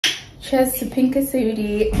Cheers to Pink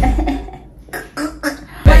Sudi.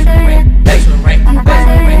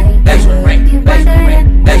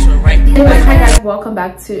 Anyways, hi guys, welcome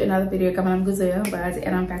back to another video.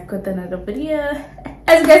 And I'm back with another video.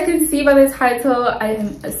 As you guys can see by the title, I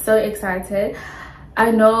am so excited. I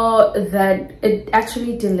know that it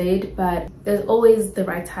actually delayed, but there's always the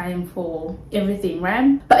right time for everything,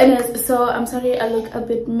 right? But anyways, so I'm sorry I look a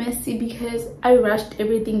bit messy because I rushed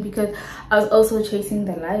everything because I was also chasing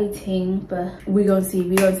the lighting, but we're gonna see.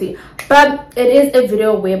 But it is a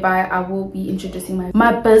video whereby I will be introducing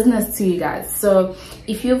my business to you guys. So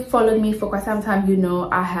if you've followed me for quite some time, you know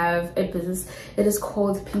I have a business. It is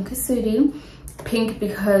called Pink Sudi. Pink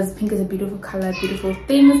because pink is a beautiful color, beautiful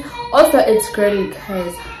things. Also it's girly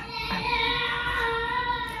because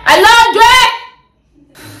I love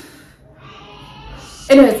it.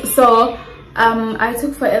 Anyways, so I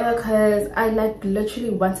took forever because I like literally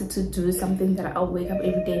wanted to do something that I'll wake up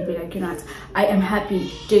every day and be like, you know what, I am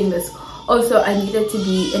happy doing this. Also I needed to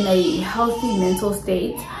be in a healthy mental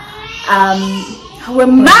state. You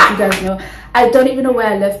guys know, I don't even know where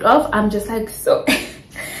I left off. I'm just like so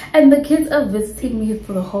and the kids are visiting me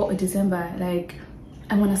for the whole of December. Like,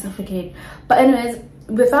 I'm gonna suffocate. But anyways,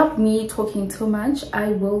 without me talking too much, I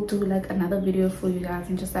will do like another video for you guys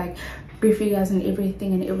and just like brief you guys on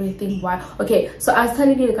everything. Why? Okay, so I was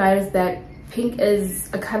telling you guys that pink is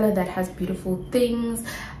a color that has beautiful things.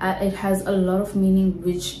 It has a lot of meaning,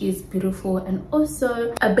 which is beautiful and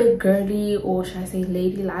also a bit girly, or should I say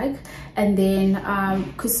ladylike. And then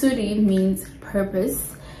kusudi means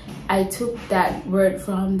purpose. I took that word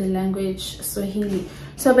from the language Swahili.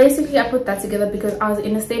 So basically I put that together because I was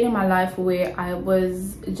in a state in my life where I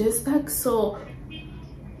was just like so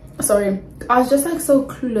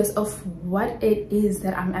clueless of what it is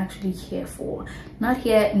that I'm actually here for. Not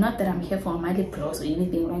that I'm here for my lipgloss or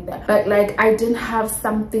anything like that, but like I didn't have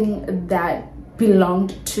something that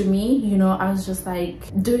belonged to me, you know. I was just like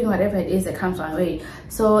doing whatever it is that comes my way.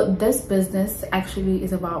 So this business actually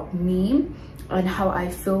is about me and how I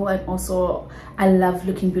feel, and also I love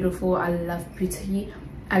looking beautiful. I love beauty,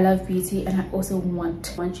 and I also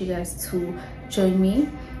want you guys to join me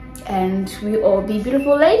and we all be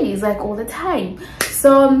beautiful ladies like all the time.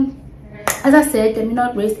 So as I said, let me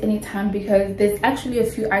not waste any time because there's actually a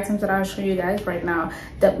few items that I'll show you guys right now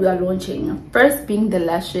that we are launching. First being the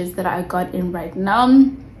lashes that I got in right now.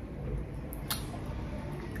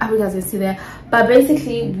 I hope you guys can see there. But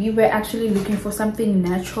basically we were actually looking for something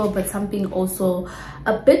natural but something also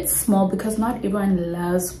a bit small because not everyone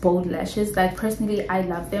loves bold lashes. Like personally I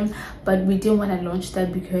love them, but we didn't want to launch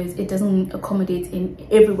that because it doesn't accommodate in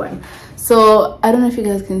everyone. So I don't know if you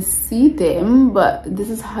guys can see them, but this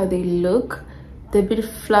is how they look. They're a bit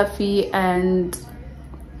fluffy and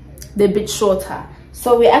they're a bit shorter.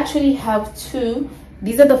 So we actually have two.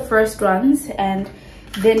 These are the first ones, and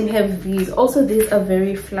then we have these. Also these are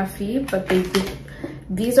very fluffy, but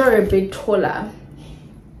these are a bit taller,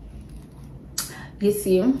 you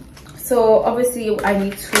see. So obviously I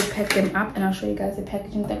need to pack them up and I'll show you guys the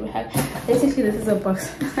packaging that we have. Basically this is a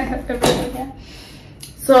box. I have everything here.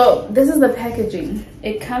 So this is the packaging.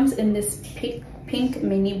 It comes in this pink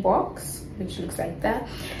mini box, which looks like that,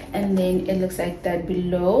 and then it looks like that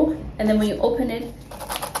below, and then when you open it,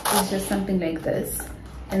 it's just something like this,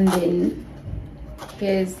 and then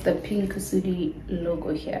here's the Pink Sudi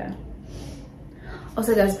logo here.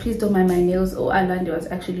 Also guys, please don't mind my nails. Oh, Alanda was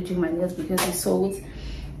actually doing my nails because he sold.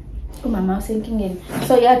 Oh, my mouth's sinking in.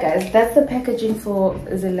 So yeah guys, that's the packaging for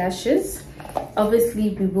the lashes. Obviously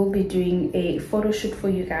we will be doing a photo shoot for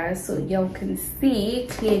you guys so y'all can see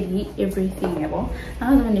clearly everything.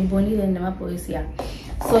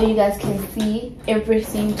 So you guys can see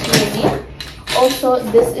everything clearly. Also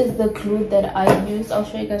this is the glue that I used. I'll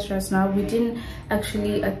show you guys just now. We didn't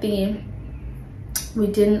actually I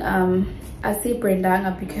say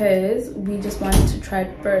brandanga because we just wanted to try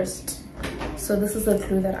it first. So this is the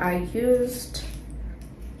glue that I used.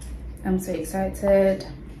 I'm so excited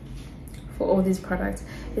for all these products.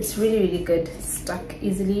 It's really good. It's stuck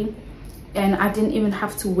easily, and I didn't even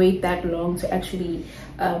have to wait that long to actually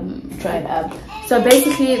dry it up. So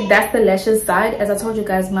basically that's the lashes side. As I told you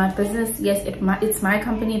guys, my business, yes, it's my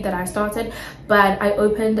company that I started, but I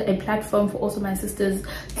opened a platform for also my sisters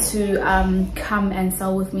to come and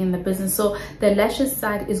sell with me in the business. So the lashes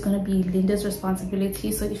side is going to be Linda's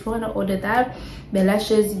responsibility. So if you want to order that, the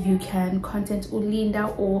lashes, you can contact Linda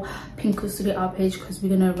or Pink Sudi our page, because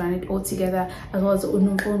we're going to run it all together, as well as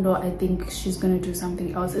Unumpondo. I think she's going to do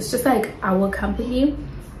something else. It's just like our company.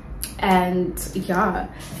 And yeah,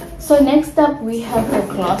 so next up we have the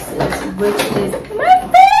glosses, which is my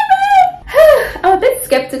favorite. I'm a bit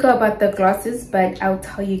skeptical about the glosses, but I'll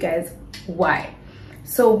tell you guys Why?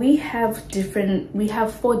 So we have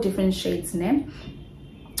 4 different shades now.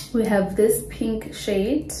 We have this pink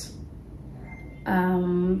shade,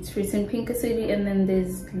 it's written pink city, and then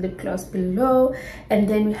there's lip gloss below, and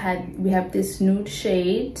then we have this nude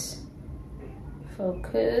shade,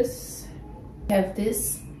 focus, we have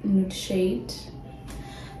this nude shade,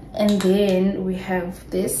 and then we have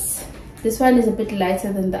this one is a bit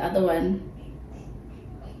lighter than the other one.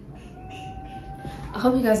 I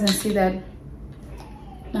hope you guys can see that.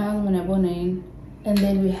 And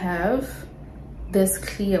then we have this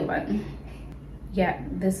clear one. Yeah,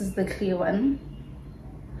 this is the clear one.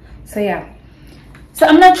 So yeah, so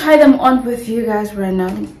I'm gonna try them on with you guys right now.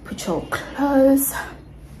 Put your clothes.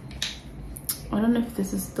 I don't know if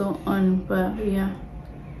this is still on, but yeah.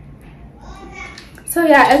 So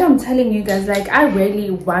yeah, as I'm telling you guys, like I really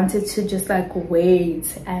wanted to just like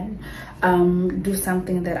wait and do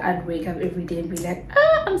something that I'd wake up every day and be like,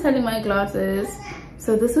 ah, I'm selling my glasses.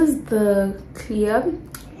 So this is the clear.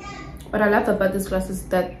 What I love about this gloss is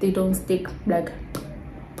that they don't stick, like,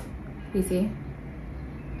 you see,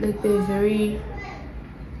 like they're very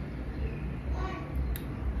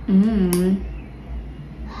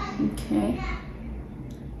okay.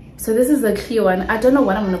 So this is the clear one. I don't know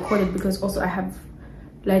what I'm gonna call it, because also I have,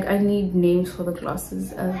 like, I need names for the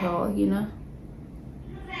glosses as well, you know.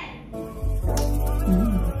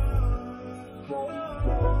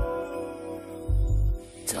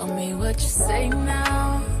 Tell me what you say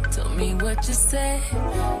now. Tell me what you say.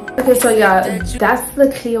 Okay, so yeah, that's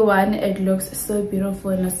the clear one. It looks so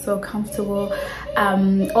beautiful and it's so comfortable.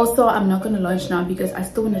 Also, I'm not going to launch now because I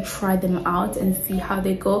still want to try them out and see how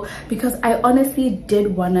they go, because I honestly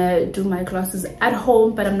did want to do my glasses at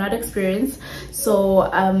home, but I'm not experienced. So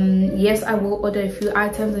yes, I will order a few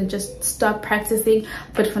items and just start practicing,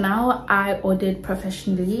 but for now I ordered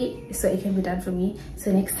professionally so it can be done for me,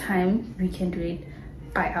 so next time we can do it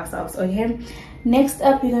by ourselves. Okay, next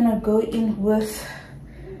up we're gonna go in with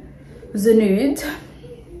the nude,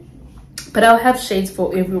 but I'll have shades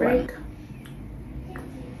for everyone.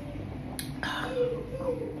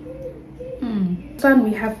 This one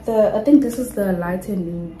we have the, I think this is the lighter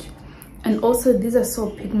nude, and also these are so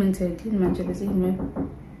pigmented. These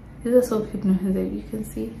are so pigmented, you can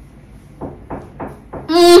see.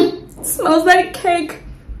 It smells like cake.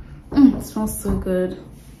 It smells so good.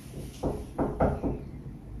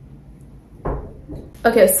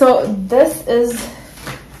 Okay, so this is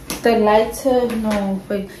the lighter, no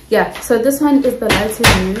wait, yeah, so this one is the lighter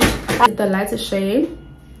nude, the lighter shade.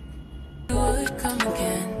 You would come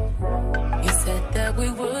again. You said that we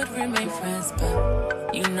would remain friends,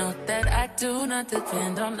 but you know that I do not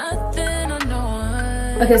depend on nothing or no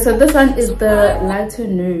one. Okay, so this one is the lighter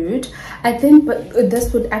nude, I think, but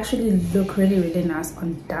this would actually look really nice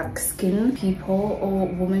on dark skin people, or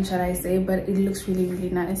women should I say, but it looks really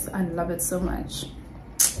nice. I love it so much.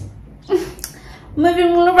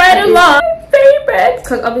 Moving right along, favorite,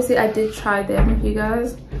 because obviously I did try them, you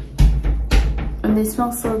guys, and they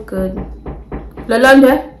smell so good.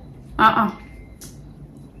 Lalande,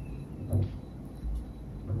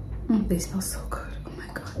 they smell so good. Oh my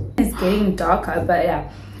god, it's getting darker, but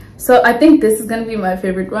yeah. So I think this is gonna be my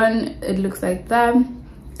favorite one. It looks like that.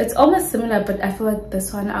 It's almost similar, but I feel like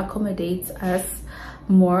this one accommodates us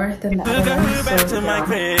more than the other one. So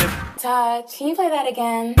yeah. Todd, can you play that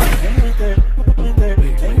again?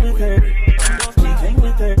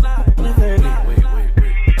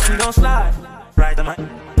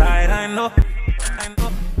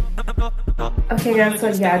 Okay guys, so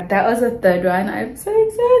yeah, that was the third one. I'm so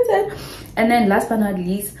excited. And then last but not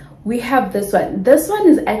least, we have this one. This one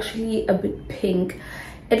is actually a bit pink.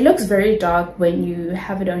 It looks very dark when you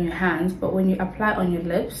have it on your hands, but when you apply on your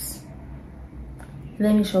lips,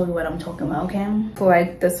 let me show you what I'm talking about, okay? So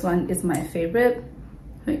like this one is my favorite.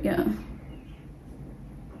 But yeah.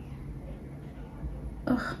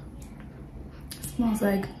 Ugh. It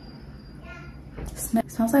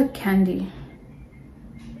smells like candy.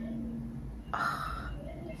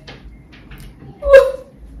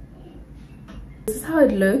 This is how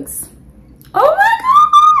it looks. Oh my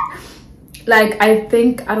god! Like, I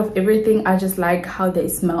think out of everything, I just like how they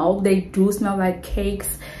smell. They do smell like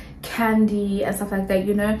cakes, candy and stuff like that,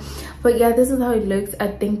 you know. But yeah, this is how it looks. I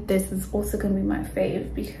think this is also gonna be my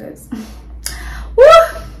fave because woo,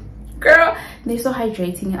 girl, they're so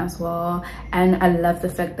hydrating as well, and I love the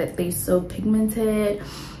fact that they're so pigmented.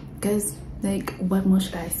 Guys, like, what more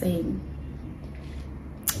should I say?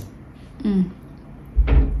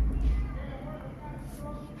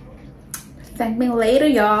 Thank me later,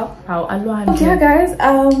 y'all. Okay guys,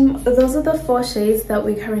 those are the 4 shades that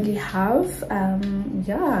we currently have.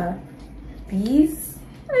 Yeah, these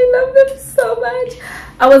I love them so much.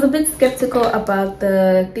 I was a bit skeptical about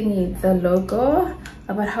the thingy, the logo,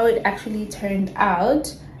 about how it actually turned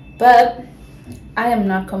out, but I am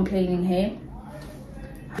not complaining. Hey,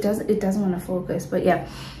 it doesn't want to focus, but yeah.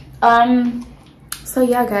 So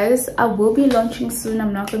yeah guys, I will be launching soon.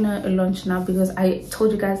 I'm not gonna launch now because I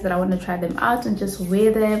told you guys that I want to try them out and just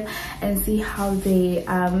wear them and see how they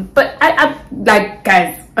but I like,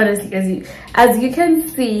 guys, honestly, as you can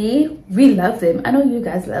see, we love them. I know you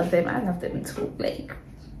guys love them. I love them too, like,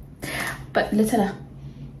 but little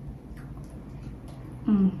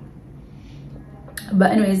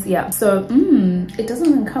but anyways, yeah, so it doesn't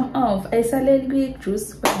even come off. It's a little bit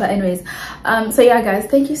juice, but anyways, so yeah guys,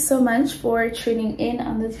 thank you so much for tuning in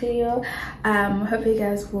on this video. Hope you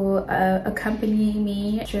guys will accompany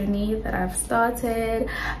me journey that I've started.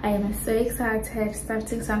 I am so excited,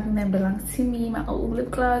 starting something that belongs to me, my old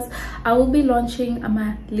lip gloss. I will be launching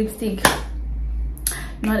my lipstick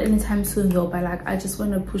not anytime soon though, but like I just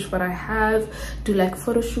want to push what I have, do like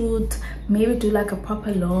photo shoot, maybe do like a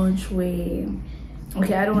proper launch where,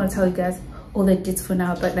 okay, I don't want to tell you guys all the deets for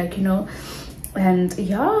now, but like, you know, and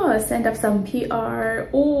yeah, send up some PR.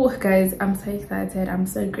 Oh guys, I'm so excited, I'm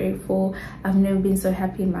so grateful. I've never been so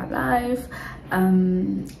happy in my life.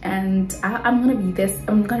 And I'm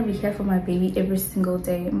gonna be here for my baby every single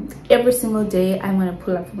day. I'm gonna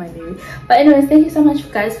pull up for my baby. But anyways, thank you so much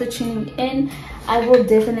guys for tuning in. I will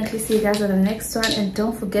definitely see you guys on the next one, and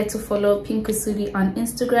don't forget to follow Pink Kusudi on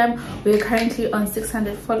Instagram. We're currently on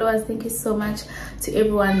 600 followers. Thank you so much to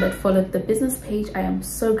everyone that followed the business page. I am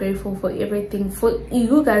so grateful for everything, for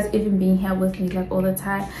you guys even being here with me like all the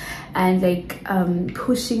time and like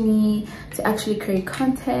pushing me to actually create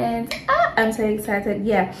content. I'm so excited.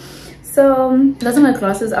 Yeah, so those are my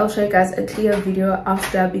glasses. I'll show you guys a clear video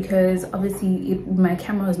after because obviously my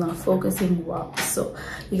camera is not focusing well, so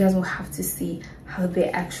you guys will have to see how they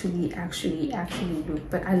actually look.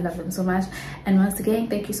 But I love them so much, and once again,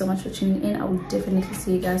 thank you so much for tuning in. I will definitely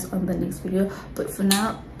see you guys on the next video, but for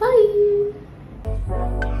now, bye.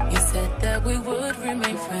 You said that we would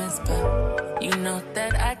remain friends, but you know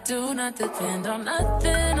that I do not depend on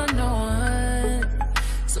nothing or no one.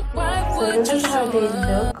 So why would you show up? So this is how they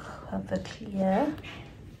look with the clear,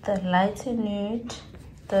 the lighter nude,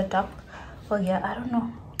 the dark, oh yeah, I don't know,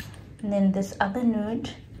 and then this other nude,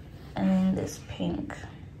 and then this pink.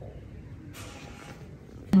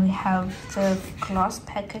 And we have the gloss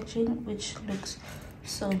packaging, which looks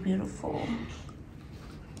so beautiful.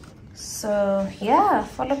 So yeah,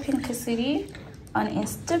 follow Pink Kusudi on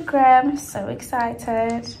Instagram. So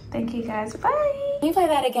excited. Thank you guys. Bye. Can you play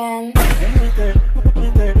that again?